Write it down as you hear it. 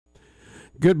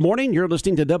Good morning. You're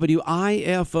listening to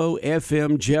WIFO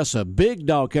FM Jesup, Big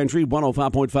Dog Country,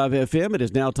 105.5 FM. It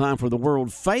is now time for the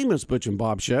world-famous Butch and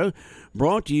Bob Show,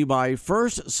 brought to you by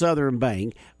First Southern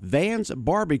Bank, Van's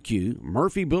Barbecue,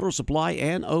 Murphy Builder Supply,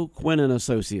 and O'Quinn &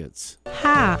 Associates.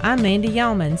 Hi, I'm Mandy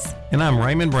Yeomans. And I'm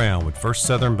Raymond Brown with First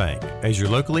Southern Bank. As your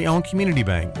locally owned community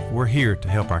bank, we're here to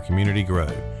help our community grow.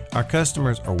 Our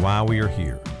customers are why we are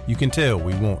here. You can tell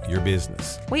we want your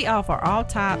business. We offer all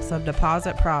types of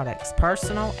deposit products,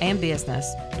 personal and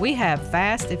business. We have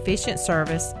fast, efficient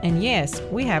service, and yes,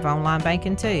 we have online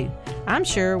banking too. I'm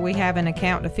sure we have an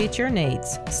account to fit your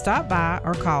needs. Stop by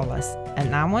or call us at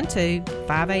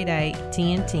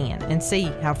 912-588-1010 and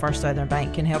see how First Southern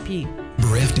Bank can help you.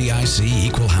 We're FDIC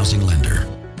Equal Housing Lender.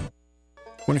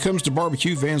 When it comes to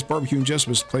barbecue, Van's Barbecue in Jesup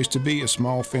is the place to be. A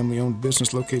small family-owned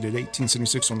business located at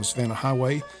 1876 on the Savannah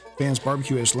Highway. Van's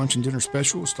Barbecue has lunch and dinner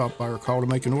special. Stop by or call to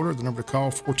make an order. The number to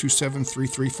call,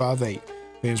 427-3358.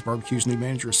 Van's Barbecue's new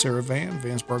manager is Sarah Van.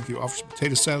 Van's Barbecue offers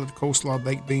potato salad, coleslaw,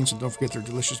 baked beans, and don't forget their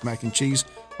delicious mac and cheese.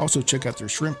 Also, check out their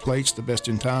shrimp plates, the best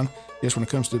in town. Yes, when it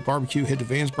comes to barbecue, head to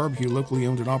Van's Barbecue, locally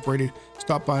owned and operated.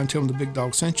 Stop by and tell them the Big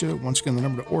Dog sent you. Once again, the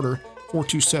number to order,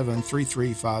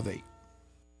 427-3358.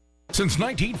 Since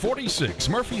 1946,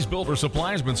 Murphy's Builder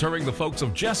Supply has been serving the folks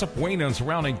of Jesup, Wayne, and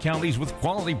surrounding counties with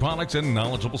quality products and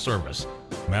knowledgeable service.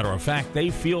 Matter of fact, they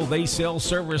feel they sell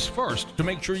service first to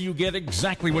make sure you get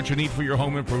exactly what you need for your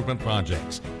home improvement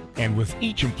projects. And with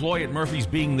each employee at Murphy's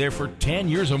being there for 10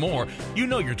 years or more, you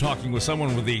know you're talking with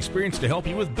someone with the experience to help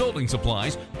you with building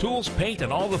supplies, tools, paint,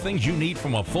 and all the things you need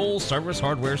from a full-service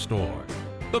hardware store.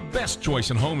 The best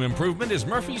choice in home improvement is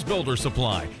Murphy's Builder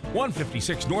Supply,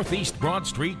 156 Northeast Broad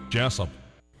Street, Jesup.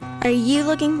 Are you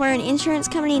looking for an insurance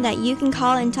company that you can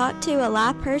call and talk to a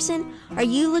live person? Are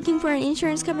you looking for an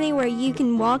insurance company where you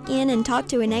can walk in and talk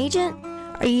to an agent?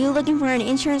 Are you looking for an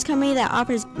insurance company that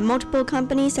offers multiple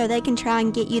companies so they can try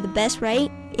and get you the best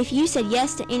rate? If you said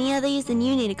yes to any of these, then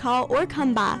you need to call or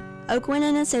come by O'Quinn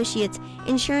 & Associates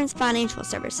Insurance Financial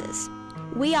Services.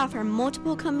 We offer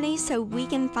multiple companies so we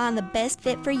can find the best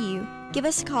fit for you. Give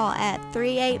us a call at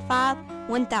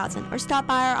 385-1000 or stop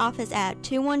by our office at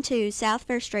 212 South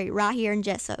First Street right here in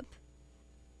Jesup.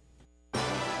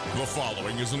 The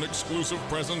following is an exclusive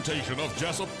presentation of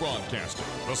Jesup Broadcasting,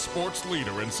 the sports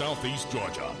leader in Southeast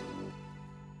Georgia.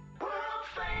 World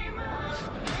famous.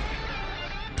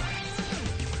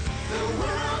 The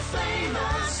world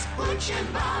famous Butch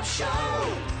and Bob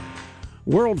Show.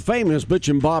 World famous Butch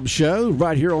and Bob Show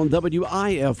right here on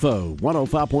WIFO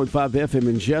 105.5 FM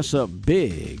in Jesup,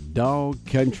 Big Dog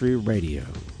Country Radio.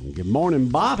 Good morning,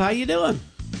 Bob. How you doing?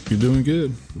 You're doing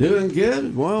good. Doing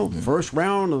good. Well, first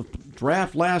round of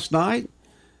draft last night,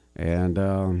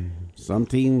 and some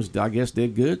teams, I guess,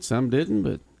 did good. Some didn't,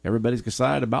 but everybody's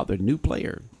excited about their new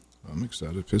player. I'm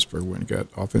excited. Pittsburgh went and got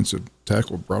offensive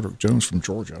tackle Broderick Jones from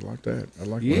Georgia. I like that. I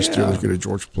like when the Steelers get a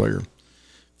Georgia player.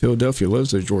 Philadelphia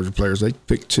loves their Georgia players. They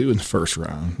picked two in the first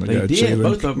round. They got did,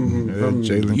 both of them from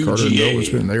Jalen Carter and UGA. Noah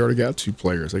Smith. They already got two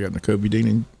players. They got N'Kobe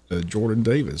Dean and Jordan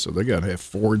Davis. So they got to have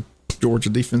four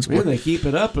Georgia defense players. When they keep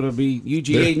it up, it'll be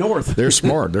UGA North. They're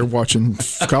smart. They're watching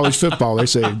college football. They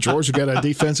say, if Georgia got a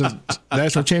defensive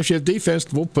national championship defense,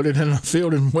 we'll put it in the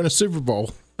field and win a Super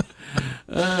Bowl.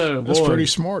 Oh, That's boy. pretty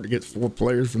smart to get four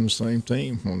players from the same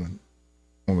team on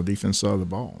the defense side of the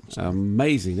ball. So.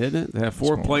 Amazing, isn't it? They have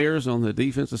four players on the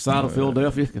defensive side of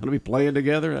Philadelphia going to be playing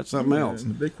together. That's something else.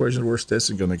 And the big question is where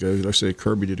Stetson going to go. Like I said,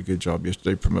 Kirby did a good job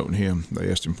yesterday promoting him.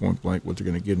 They asked him point blank what they're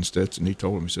going to get in Stetson. He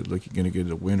told him, he said, look, you're going to get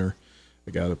a winner,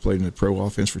 a guy that played in the pro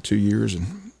offense for 2 years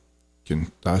and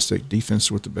can dissect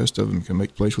defense with the best of them and can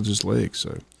make plays with his legs.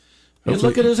 So, And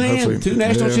look at his hand. Two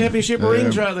national championship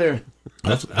rings right there.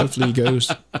 Hopefully he goes.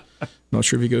 Not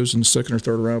sure if he goes in the second or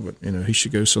third round, but he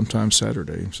should go sometime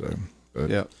Saturday. So, but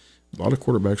a lot of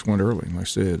quarterbacks went early. Like I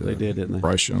said, they did, didn't they?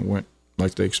 Bryce Young went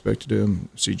like they expected him.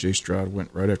 C.J. Stroud went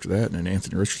right after that, and then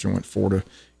Anthony Richardson went 4 to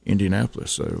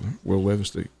Indianapolis. So Will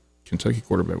Levis, the Kentucky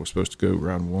quarterback, was supposed to go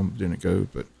round 1, but didn't go.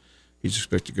 But he's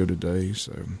expected to go today.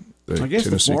 So I guess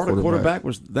Tennessee the Florida quarterback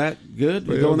was that good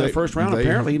to go in that first round.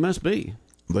 Apparently, he must be.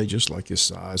 They just like his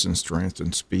size and strength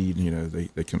and speed. They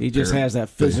compare. He just has that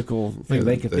physical thing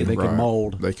they can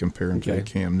mold. They compare him to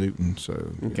Cam Newton,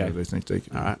 so they think they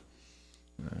can. All right.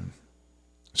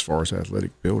 As far as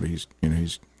athletic ability,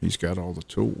 he's got all the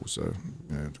tools. So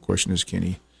the question is, can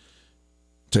he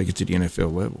take it to the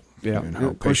NFL level? Yeah. And how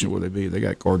patient will they be? They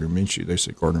got Gardner Minshew. They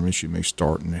said Gardner Minshew may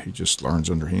start, and he just learns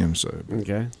under him. So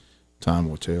time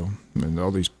will tell. I mean,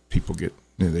 all these people get.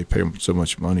 They pay them so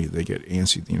much money, they get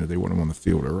antsy. They want them on the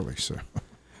field early. So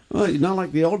Well, not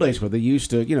like the old days where they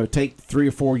used to, take 3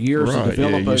 or 4 years to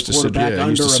develop a used to quarterback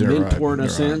under a mentor in a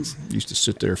right. sense. Used to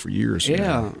sit there for years.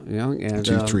 Yeah, and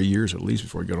 2-3 years at least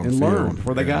before he got on the field. And learn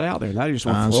before they got out there. Now you just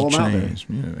want to throw them out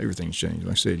there. Everything's changed.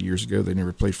 Like I said, years ago, they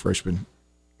never played freshman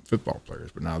football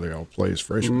players, but now they all play as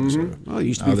freshmen. So well, it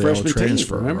used to be freshman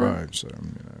teams, remember? Right, so,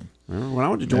 well, when I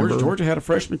went to Georgia had a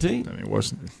freshman team. I mean, it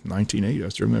wasn't 1980. I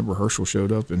still remember Herschel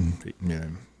showed up, and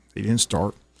he didn't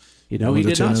start. He did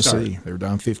not start. They were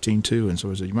down 15-2, and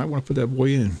so I said, you might want to put that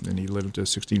boy in. And he led them to a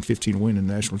 16-15 win in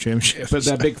the national championship. Put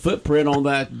that big footprint on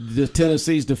the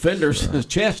Tennessee's defender's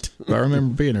chest. I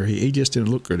remember being there. He just didn't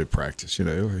look good at practice. He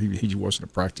wasn't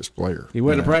a practice player. He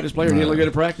wasn't a practice player. He didn't look good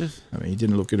at practice. I mean, he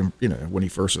didn't look at him. When he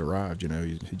first arrived,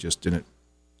 he just didn't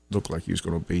look like he was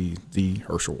going to be the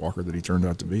Herschel Walker that he turned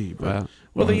out to be. But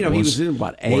he was in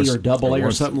A or double A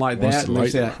or something like that.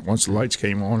 Once the lights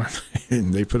came on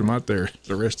and they put him out there,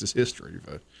 the rest is history.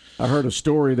 But I heard a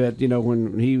story that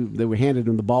when they handed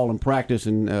him the ball in practice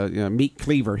and Meat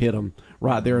Cleaver hit him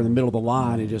right there in the middle of the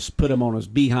line and just put him on his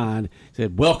behind.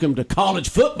 Said, "Welcome to college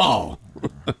football.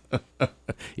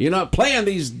 You're not playing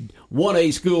these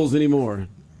 1A schools anymore."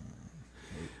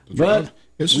 But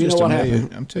it's just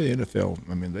amazing. I'm telling you, NFL.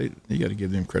 I mean, you got to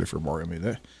give them credit for more. I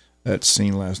mean, that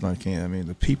scene last night.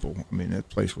 The people. I mean, that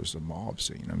place was a mob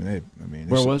scene.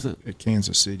 Where was it? At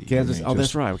Kansas City.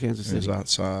 That's right, Kansas City. It was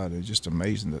outside. It's just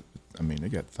amazing that. They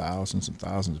got thousands and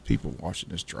thousands of people watching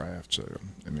this draft. So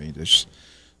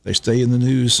they stay in the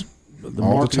news. The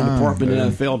all marketing the time. department in the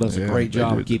NFL does a great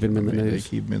job of keeping them in the news. They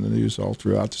keep them in the news all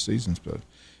throughout the seasons. But it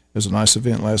was a nice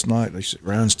event last night.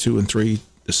 Rounds 2 and 3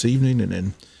 this evening, and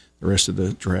then the rest of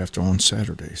the draft on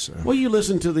Saturday. So well, you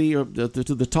listen to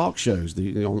the talk shows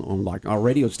on like our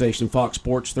radio station, Fox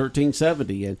Sports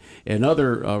 1370, and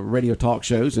other radio talk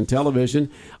shows and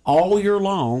television all year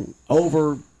long.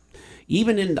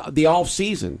 Even in the off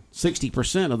season,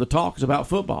 60% of the talk is about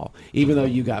football. Even though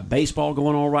you got baseball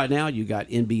going on right now, you got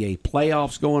NBA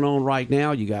playoffs going on right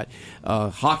now, you got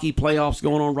hockey playoffs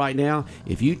going on right now.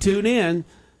 If you tune in.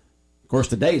 Of course,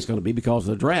 today is going to be because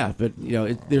of the draft, but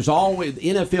there's always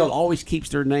NFL always keeps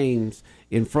their names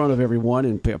in front of everyone,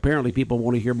 and apparently people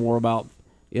want to hear more about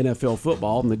NFL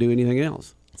football than they do anything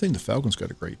else. I think the Falcons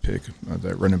got a great pick.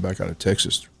 That running back out of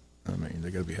Texas.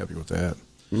 They got to be happy with that.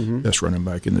 Mm-hmm. That's running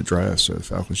back in the draft. So the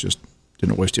Falcons just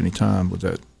didn't waste any time with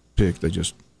that pick.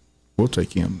 We'll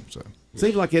take him. So.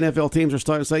 Seems like NFL teams are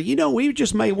starting to say, we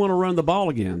just may want to run the ball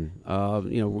again.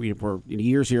 For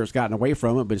years here it's gotten away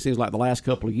from it, but it seems like the last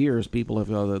couple of years people have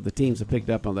the teams have picked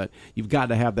up on that. You've got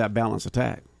to have that balanced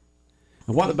attack.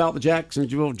 And what about the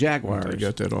Jacksonville Jaguars? They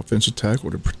got that offensive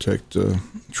tackle to protect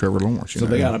Trevor Lawrence. So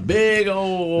they got a big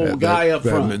old guy up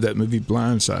front. That movie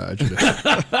Blindside.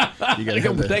 You got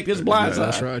to protect his blind side.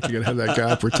 That's right. You got to have that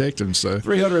guy protect him. So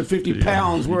 350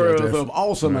 pounds worth of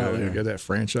awesome out there. You got that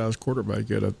franchise quarterback.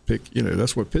 You got to pick.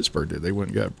 That's what Pittsburgh did. They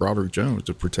went and got Broderick Jones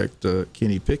to protect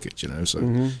Kenny Pickett. So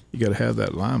you got to have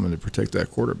that lineman to protect that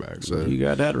quarterback. So you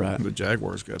got that right. The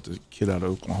Jaguars got the kid out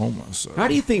of Oklahoma. So how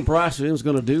do you think Bryce Young's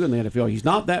going to do in the NFL? He's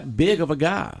not that big of a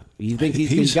guy. You think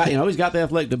he's got the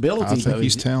athletic ability? I think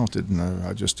he's talented. No,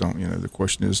 I just don't. The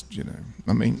question is,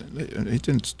 it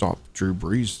didn't stop Drew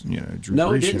Brees.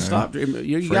 It didn't stop.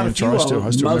 You got a few of them.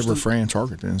 I still remember Fran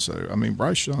Tarkenton. So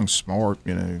Bryce Young's smart.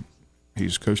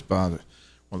 He's coached by one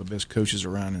of the best coaches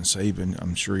around in Saban.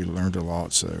 I'm sure he learned a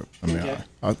lot. So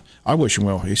I wish him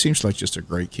well. He seems like just a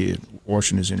great kid.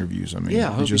 Watching his interviews,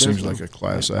 he just seems like a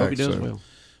class act. He does well.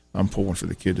 I'm pulling for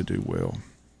the kid to do well.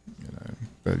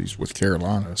 But he's with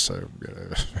Carolina, so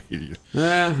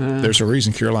there's a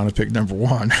reason Carolina picked number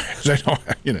 1. They don't,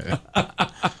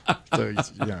 So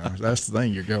that's the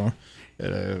thing. You're going.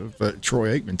 But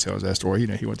Troy Aikman tells that story.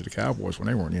 He went to the Cowboys when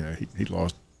they weren't. He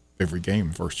lost every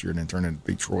game first year and then turned into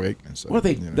beat Troy Aikman. So, well,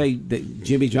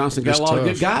 Jimmy Johnson got a lot of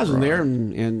good guys in there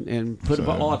and put a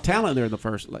lot of talent there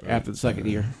after the second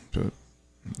year. But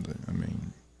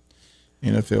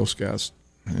NFL scouts.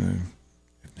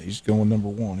 He's going number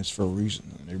 1. It's for a reason.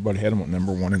 Everybody had him at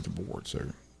number 1 at the board. So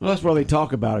well, that's what they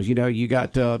talk about. Is you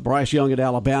got Bryce Young at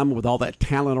Alabama with all that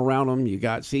talent around him. You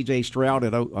got C.J. Stroud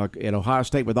at Ohio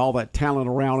State with all that talent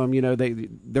around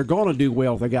him. They're going to do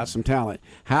well if they got some talent.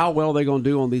 How well are they going to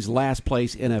do on these last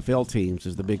place NFL teams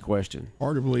is the big question.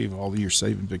 Hard to believe all the years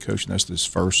Saban been coaching. That's his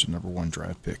first number 1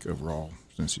 draft pick overall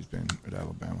since he's been at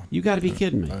Alabama. You got to be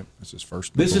kidding me. That's his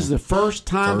first. This is the first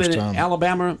time an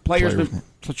Alabama player's been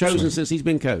chosen since he's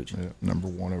been coached. Yeah, number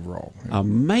 1 overall. Yeah.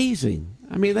 Amazing.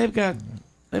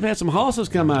 They've had some hosses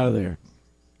come out of there.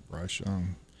 Bryce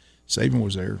Young. Saban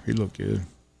was there. He looked good.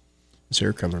 His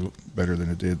hair color looked better than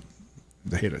it did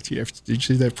Did you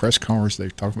see that press conference? They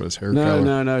talked about his hair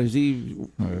color. No. Is he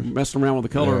messing around with the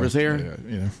color of his hair?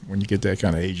 Yeah, when you get that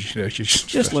kind of age, you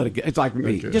just let it go. It's like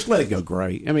me. Just let it go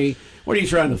gray. I mean, what are you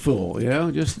trying to fool?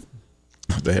 Just.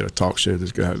 They had a talk show.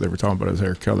 This guy, they were talking about his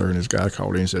hair color, and this guy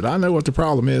called in and said, "I know what the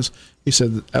problem is." He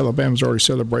said that Alabama's already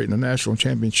celebrating the national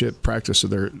championship practice,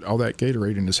 so all that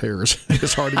Gatorade in his hair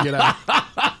it's hard to get out.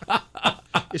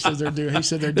 He said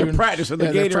they're practicing the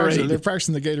Gatorade. They're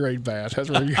practicing the Gatorade bath. That's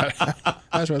what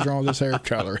that's what's wrong with his hair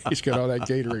color. He's got all that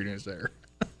Gatorade in his hair.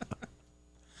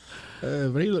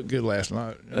 But he looked good last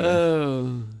night.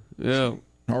 Oh, yeah.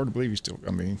 Hard to believe he's still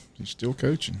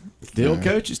coaching. Still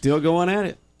coaching, still going at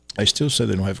it. They still said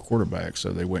they don't have a quarterback,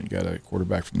 so they went and got a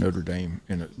quarterback from Notre Dame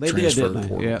in a transfer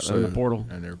portal. Yeah, in the portal.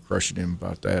 And they're crushing him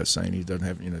about that, saying he doesn't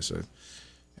have, so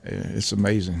it's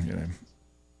amazing,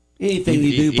 Anything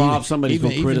you do, Bob, somebody's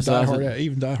going to criticize it.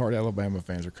 Even diehard Alabama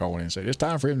fans are calling in and saying, it's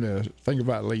time for him to think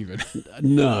about leaving.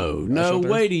 No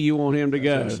way do you want him to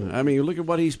go. I mean, look at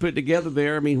what he's put together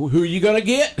there. I mean, who are you going to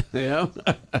get?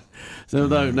 So,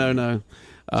 no.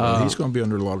 So he's going to be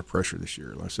under a lot of pressure this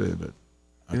year, like I said, but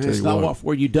it's not what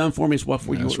were you done for me, it's what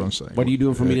for you. That's what I'm saying. What are you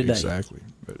doing for me today? Exactly.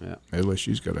 But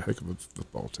LSU's got a heck of a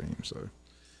football team, so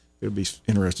it'll be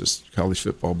interesting. College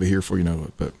football will be here for you know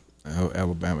it. But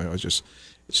Alabama, it's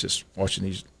just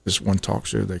watching this one talk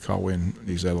show they call in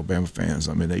these Alabama fans.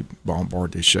 I mean, they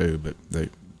bombard this show, but the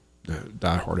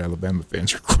diehard Alabama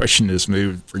fans are questioning this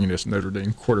move, bringing this Notre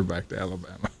Dame quarterback to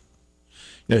Alabama.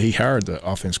 He hired the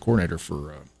offense coordinator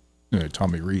for.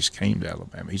 Tommy Reese came to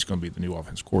Alabama. He's going to be the new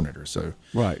offense coordinator. So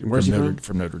right, where's he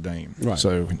from Notre Dame. Right.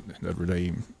 So Notre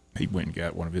Dame, he went and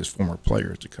got one of his former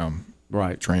players to come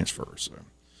transfer. So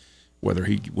whether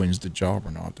he wins the job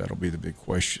or not, that'll be the big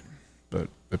question. But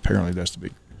apparently that's the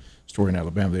big story in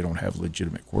Alabama. They don't have a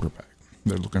legitimate quarterback.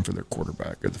 They're looking for their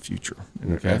quarterback of the future.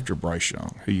 And after Bryce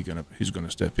Young, who's going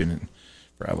to step in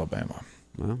for Alabama?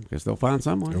 Well, I guess they'll find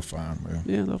someone. They'll find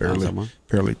someone.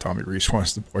 Apparently, Tommy Reese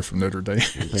wants the boy from Notre Dame.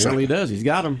 Apparently, he does. He's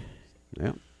got him.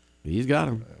 Yeah, he's got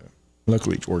him.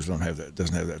 Luckily, Georgia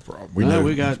doesn't have that problem.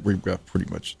 We've got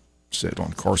pretty much set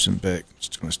on Carson Beck.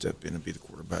 Just going to step in and be the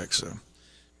quarterback. So,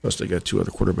 plus they got two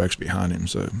other quarterbacks behind him.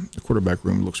 So the quarterback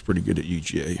room looks pretty good at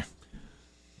UGA.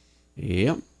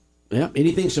 Yep.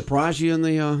 Anything surprise you in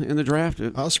the draft?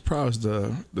 I was surprised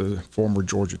the former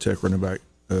Georgia Tech running back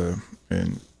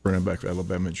and running back for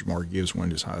Alabama, Jamar Gibbs,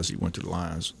 went as high as he went to the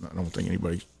Lions. I don't think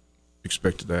anybody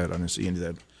expected that. I didn't see any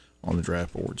of that on the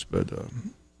draft boards. But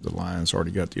the Lions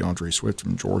already got DeAndre Swift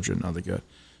from Georgia. Now they got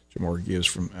Jamar Gibbs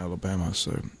from Alabama.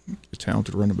 So a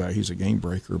talented running back. He's a game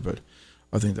breaker. But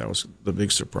I think that was the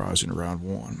big surprise in round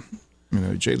one.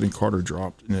 Jalen Carter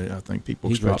dropped, and I think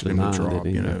people expected him to drop.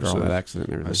 So that accident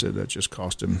and everything. I said that just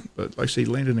cost him. But like I said,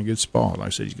 he landed in a good spot. Like I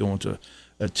said, he's going to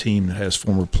a team that has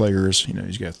former players.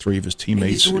 He's got three of his teammates.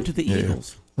 And he's going to the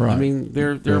Eagles. Right. I mean,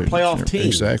 they're a playoff team.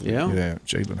 Exactly. Yeah.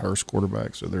 Jalen Hurst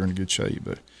quarterback, so they're in good shape.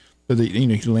 But he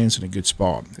lands in a good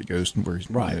spot. He goes where he's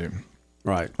right.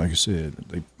 Like I said,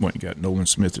 they went and got Nolan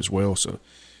Smith as well. So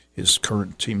his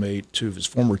current teammate, two of his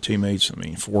former teammates,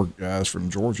 four guys from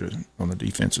Georgia on the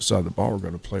defensive side of the ball are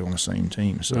going to play on the same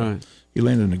team. So he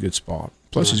landed in a good spot.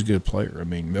 Plus, he's a good player.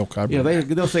 Mel Kiper. Yeah,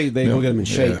 they'll say they will get him in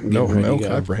shape. Yeah, Mel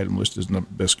Kiper had him listed as the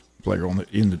best player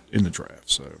in the draft.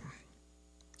 So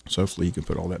hopefully he can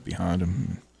put all that behind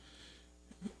him.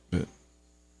 But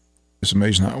it's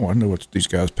amazing. I know what these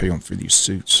guys pay for these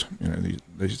suits.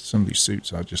 Some of these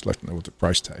suits, I just like to know what the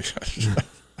price tag is.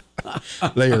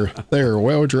 They are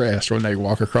well dressed when they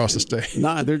walk across the stage.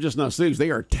 No, they're just not suits. They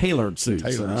are tailored suits.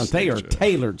 They are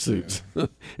tailored suits. Yeah.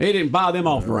 They didn't buy them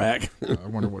off the rack. I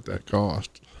wonder what that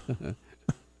cost.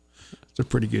 It's a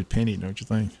pretty good penny, don't you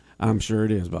think? I'm sure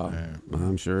it is, Bob. Yeah.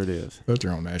 I'm sure it is. But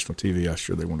they're on national TV. I'm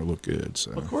sure they want to look good.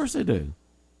 So of course they do.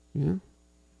 Yeah, you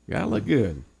gotta look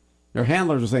good. Their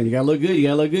handlers are saying you gotta look good. You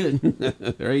gotta look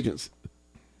good. Their agents.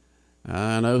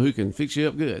 I know who can fix you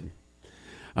up good.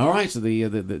 All right, so the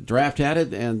draft had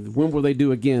it, and when will they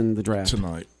do again the draft?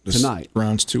 Tonight. Tonight.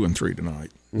 Rounds 2 and 3 tonight.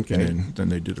 Okay. And then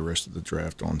they do the rest of the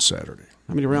draft on Saturday.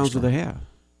 How many rounds do they have?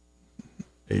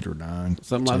 8 or 9.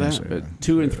 Something like that? But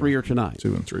 2 and 3 are tonight?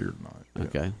 2 and 3 are tonight. Yeah.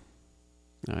 Okay.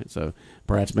 All right, so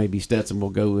perhaps maybe Stetson will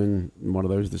go in one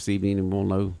of those this evening, and we'll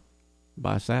know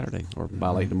by Saturday or by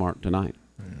late tomorrow tonight.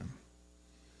 Yeah.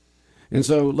 And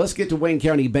so let's get to Wayne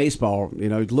County baseball.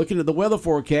 Looking at the weather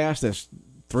forecast, that's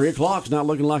 3 o'clock's not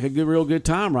looking like a real good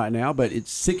time right now, but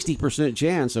it's 60%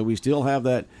 chance, so we still have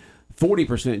that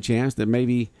 40% chance that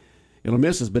maybe it'll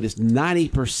miss us, but it's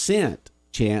 90%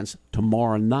 chance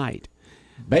tomorrow night.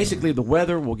 Basically, the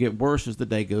weather will get worse as the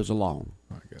day goes along.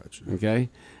 I got you. Okay?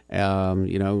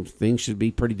 Things should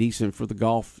be pretty decent for the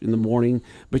golf in the morning,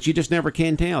 but you just never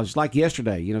can tell. It's like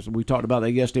yesterday. So we talked about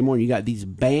that yesterday morning. You got these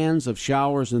bands of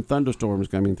showers and thunderstorms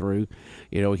coming through.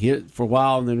 Hit for a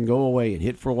while and then go away, and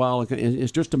hit for a while. And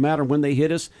it's just a matter of when they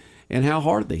hit us and how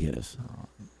hard they hit us.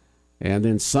 And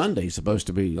then Sunday's supposed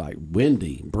to be like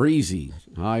windy, breezy,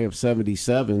 high of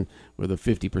 77 with a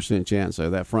 50% chance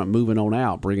of that front moving on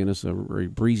out, bringing us a very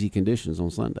breezy conditions on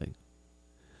Sunday.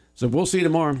 So we'll see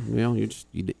tomorrow.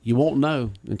 You won't know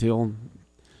until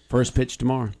first pitch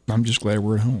tomorrow. I'm just glad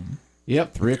we're at home.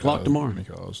 Yep, 3 o'clock tomorrow.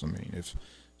 Because, if,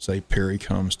 say, Perry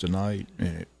comes tonight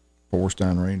and it pours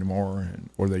down rain tomorrow, and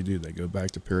what do? They go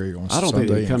back to Perry on Sunday. I don't think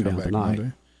they come down back tonight.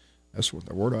 Monday? That's what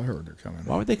the word I heard. They're coming.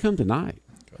 Why would they come tonight?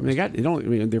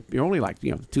 They're only like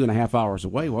 2.5 hours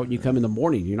away. Why wouldn't you come in the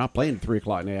morning? You're not playing at 3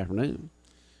 o'clock in the afternoon.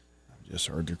 I just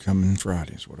heard they're coming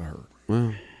Friday. Is what I heard.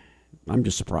 Well, I'm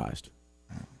just surprised.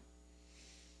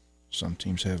 Some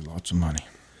teams have lots of money.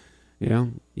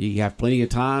 You have plenty of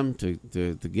time to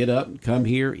get up, come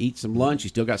here, eat some lunch. You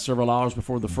still got several hours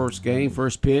before the first game,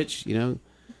 first pitch.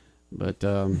 But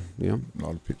a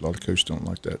lot of coaches don't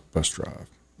like that bus drive.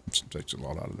 It takes a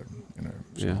lot out of them.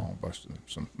 Small bus.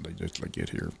 They just get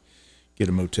here, get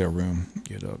a motel room,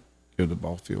 get up, go to the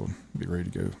ball field, be ready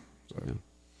to go. So.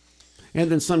 And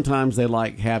then sometimes they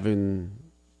like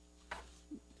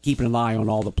keeping an eye on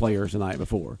all the players the night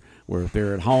before. Where if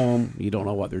they're at home, you don't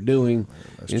know what they're doing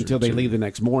until they leave the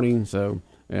next morning. So,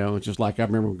 it's just like I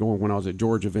remember going when I was at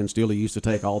Georgia. Vince Steele used to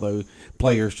take all those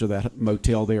players to that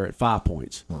motel there at 5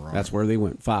 Points. Right. That's where they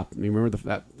went. You remember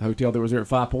that hotel that was there at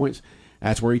 5 Points?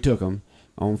 That's where he took them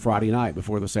on Friday night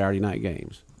before the Saturday night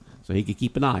games. So he could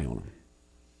keep an eye on them.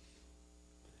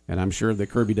 And I'm sure that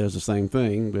Kirby does the same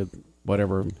thing with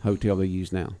whatever hotel they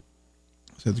use now.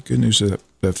 So the good news is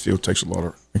that field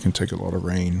it can take a lot of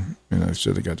rain.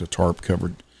 So they got the tarp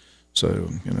covered. So,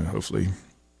 hopefully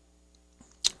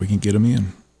we can get them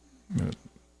in.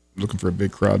 Looking for a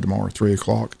big crowd tomorrow at 3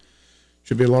 o'clock.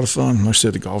 Should be a lot of fun. Like I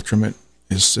said, the golf tournament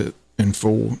is set in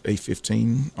full,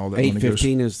 8:15. All that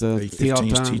 8:15 is the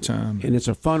tee time. And it's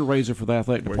a fundraiser for the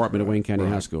athletic department at Wayne County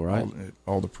High School, right?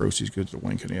 All the proceeds go to the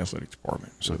Wayne County Athletic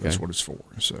Department. So that's what it's for.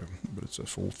 So, but it's a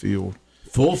full field.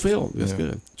 Full field. That's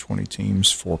good. 20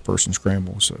 teams, 4-person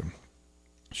scramble. So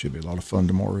should be a lot of fun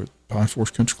tomorrow at Pine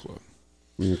Forest Country Club.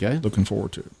 Okay. Looking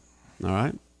forward to it. All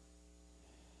right.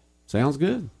 Sounds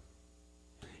good.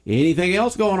 Anything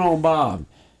else going on, Bob?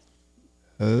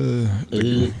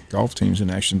 The golf team's in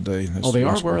action today. They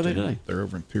are? Where are they today? They're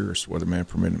over in Pierce, weatherman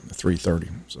permitting at 3:30.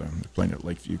 So they're playing at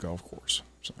Lakeview Golf Course.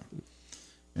 So,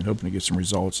 and hoping to get some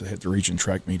results. They had the region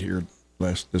track meet here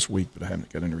this week, but I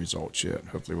haven't got any results yet.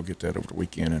 Hopefully we'll get that over the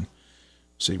weekend and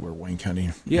see where Wayne County.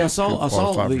 Yeah, I saw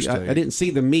I didn't see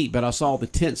the meet, but I saw the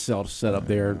tent set up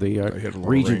there. The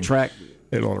region track.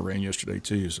 They had a lot of rain yesterday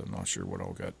too, so I'm not sure what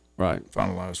all got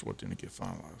finalized, what didn't get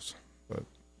finalized. But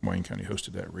Wayne County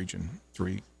hosted that Region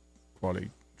 3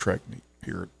 quality track meet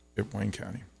here at Wayne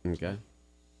County. Okay.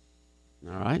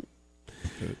 All right.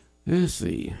 Let's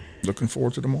see. Looking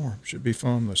forward to tomorrow. Should be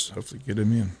fun. Let's hopefully get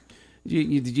him in.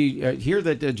 Did you hear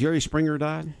that Jerry Springer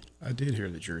died? I did hear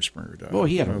that Jerry Springer died. Well,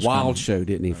 he had a wild show,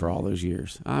 didn't he, for all those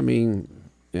years? I mean,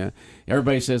 yeah.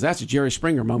 Everybody says that's a Jerry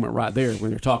Springer moment right there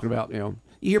when they're talking about,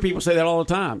 you hear people say that all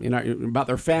the time, about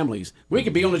their families. We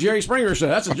could be on the Jerry Springer show.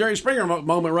 That's a Jerry Springer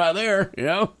moment right there,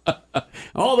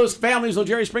 All those families on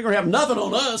Jerry Springer have nothing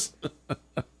on us.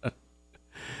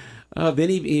 Then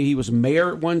he was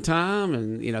mayor at one time,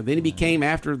 and, then he became,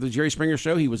 after the Jerry Springer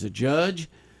show, he was a judge.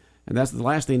 And that's the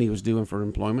last thing he was doing for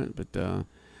employment. But,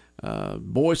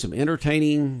 boy, some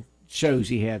entertaining shows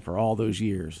he had for all those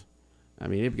years. I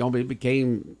mean, it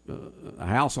became a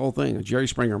household thing, a Jerry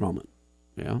Springer moment.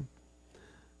 Yeah.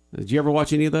 Did you ever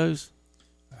watch any of those?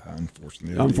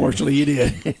 Unfortunately, you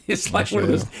did. It's like one of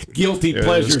those guilty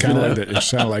pleasures. It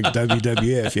sounded like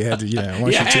WWF. You had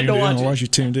to, once you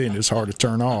tuned in, it's hard to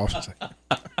turn off.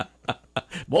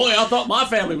 Boy, I thought my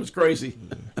family was crazy.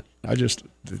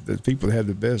 The people that had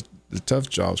the tough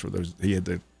jobs were those. He had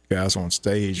the guys on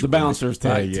stage, the bouncers,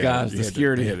 guys, the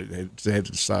security. They had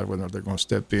to decide whether they're going to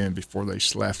step in before they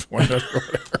slapped one another. Or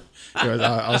whatever.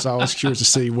 I was always curious to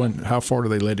see how far do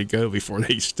they let it go before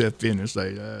they step in and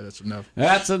say, "That's enough."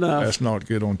 That's enough. That's not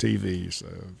good on TV. So,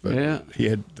 but he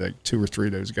had like 2 or 3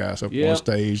 of those guys up on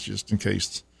stage just in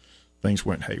case things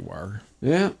went haywire.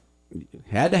 Yeah.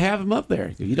 Had to have him up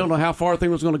there. You don't know how far the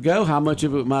thing was going to go, how much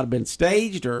of it might have been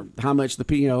staged, or how much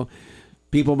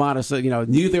people might have said,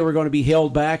 knew they were going to be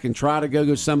held back and try to go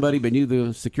to somebody, but knew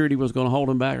the security was going to hold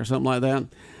them back or something like that.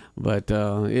 But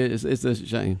it's a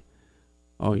shame.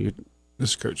 Oh, this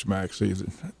is Coach Max. Hey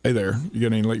there, you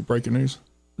got any late breaking news?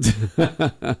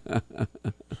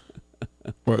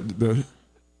 What the?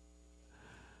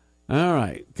 All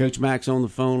right. Coach Mack's on the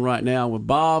phone right now with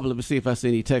Bob. Let me see if I see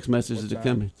any text messages that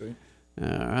come in.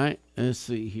 All right. Let's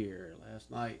see here.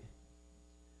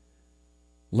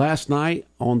 Last night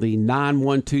on the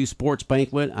 912 Sports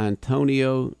Banquet,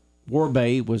 Antonio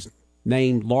Warbay was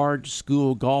named Large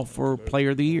School Golfer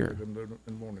Player of the Year. In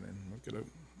the morning, look it up.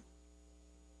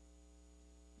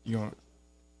 You want?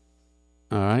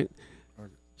 All right.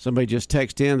 Somebody just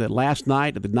texted in that last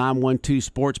night at the 912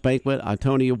 Sports Banquet,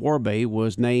 Antonio Warbay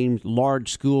was named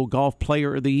Large School Golf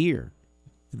Player of the Year.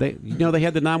 They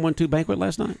had the 912 banquet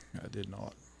last night? I did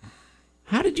not.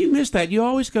 How did you miss that? You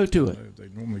always go to it. They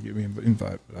normally give me an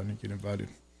invite, but I didn't get invited.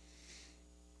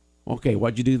 Okay,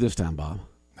 what'd you do this time, Bob?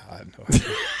 I had no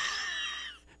idea.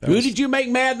 Who did you make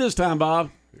mad this time,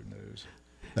 Bob? Who knows?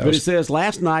 It says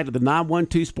last night at the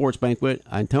 912 Sports Banquet,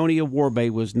 Antonio Warbay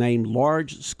was named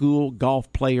Large School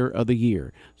Golf Player of the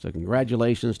Year. So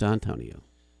congratulations to Antonio.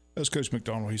 That's Coach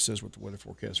McDonald. He says with the weather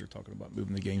forecast, they're talking about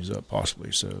moving the games up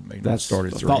possibly. So it may not That's, start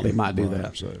at I 3. thought they might do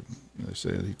that. So they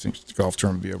said he thinks the golf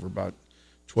tournament will be over by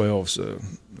 12, so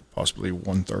possibly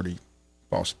 1:30,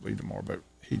 possibly tomorrow. But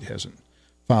he hasn't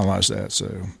finalized that,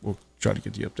 so we'll try to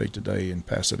get the update today and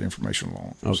pass that information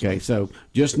along. Okay, so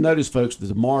just notice, folks, the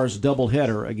tomorrow's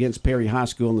doubleheader against Perry High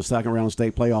School in the second round of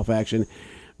state playoff action.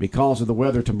 Because of the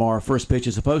weather tomorrow, first pitch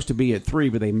is supposed to be at 3,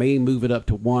 but they may move it up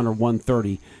to 1 or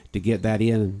 1:30 to get that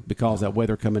in because of that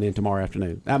weather coming in tomorrow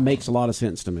afternoon. That makes a lot of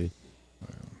sense to me.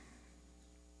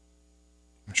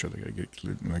 I'm sure they got to get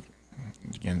included. Like,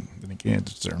 again,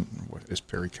 is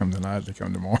Perry come tonight? They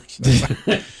come tomorrow.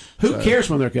 Who cares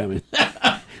when they're coming?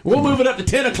 We'll move it up to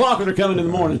 10 o'clock when they're coming in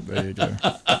the morning. There you go.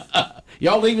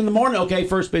 Y'all leave in the morning? Okay,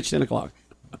 first pitch 10 o'clock.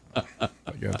 I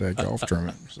got that golf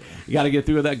tournament. So. You got to get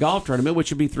through with that golf tournament, which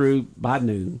should be through by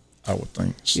noon. I would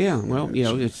think. Yeah, well,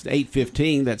 it's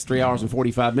 8:15. That's 3 hours and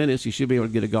 45 minutes. You should be able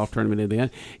to get a golf tournament in the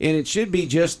end. And it should be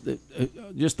just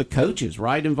the coaches,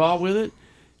 right, involved with it?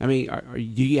 I mean,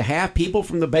 do you have people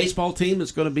from the baseball team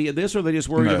that's going to be at this, or are they just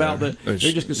worried about they're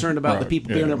just concerned about the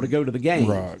people being able to go to the game?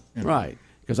 Right. Right.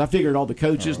 Because I figured all the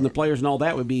coaches and the players and all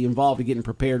that would be involved in getting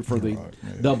prepared for the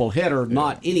doubleheader,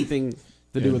 not anything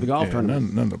to do with the golf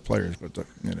tournament. None of the players, but the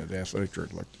athletic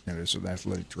director, it's an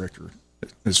athletic director.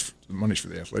 The money's for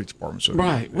the athletic department. So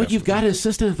right. Well, you've got an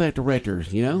assistant athletic director.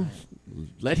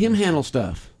 Let him handle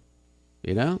stuff.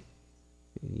 The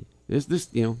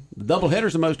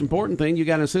doubleheader's the most important thing. You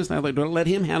got an assistant athletic director. Let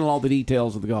him handle all the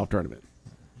details of the golf tournament.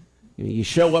 You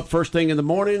show up first thing in the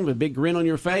morning with a big grin on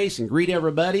your face and greet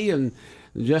everybody, and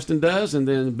Justin does, and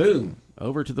then boom,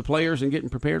 over to the players and getting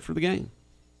prepared for the game.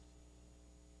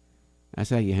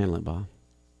 That's how you handle it, Bob.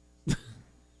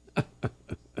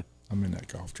 I'm in that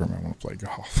golf tournament. I want to play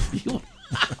golf.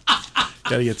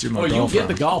 Got to get through my golf. You'll get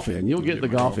the golf in. You'll get the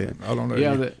golf in. I don't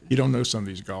know. You don't know some of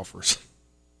these golfers.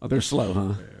 Oh, they're slow,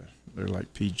 huh? Yeah, they're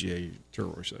like PGA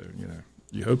Tour, so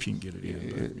you hope you can get it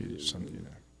in.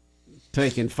 But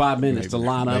taking 5 minutes to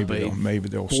line up a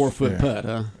 4-foot putt,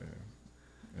 huh?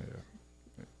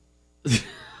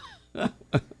 Yeah.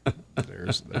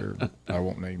 I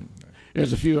won't name.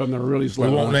 There's a few of them that are really slow.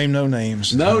 We won't name no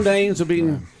names. No names will be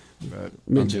but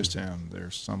mentioned. I'm just telling,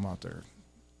 there's some out there.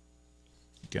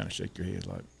 You kind of shake your head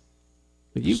like.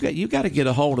 But you got to get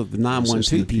a hold of the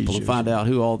 912 people and find out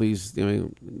who all these. I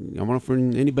wonder if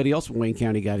anybody else in Wayne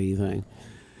County got anything.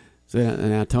 So,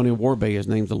 and Antonio Warbay is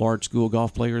named the Large School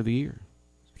Golf Player of the Year.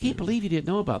 I can't believe you didn't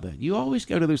know about that. You always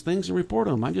go to those things and report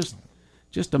on them. I'm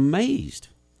just amazed.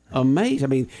 Amazed. I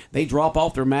mean, they drop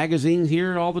off their magazines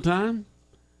here all the time.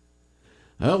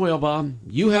 Oh, well, Bob,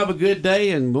 you have a good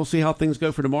day, and we'll see how things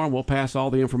go for tomorrow. We'll pass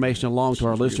all the information along to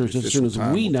our listeners as soon as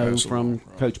we know from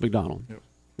Coach McDonald. Yep.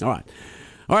 All right.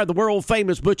 All right, the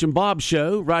world-famous Butch and Bob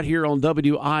Show right here on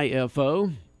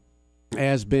WIFO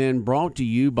has been brought to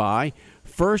you by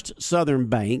First Southern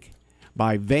Bank,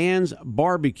 by Van's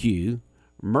Barbecue,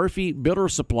 Murphy Builder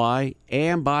Supply,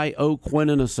 and by O'Quinn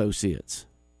 & Associates.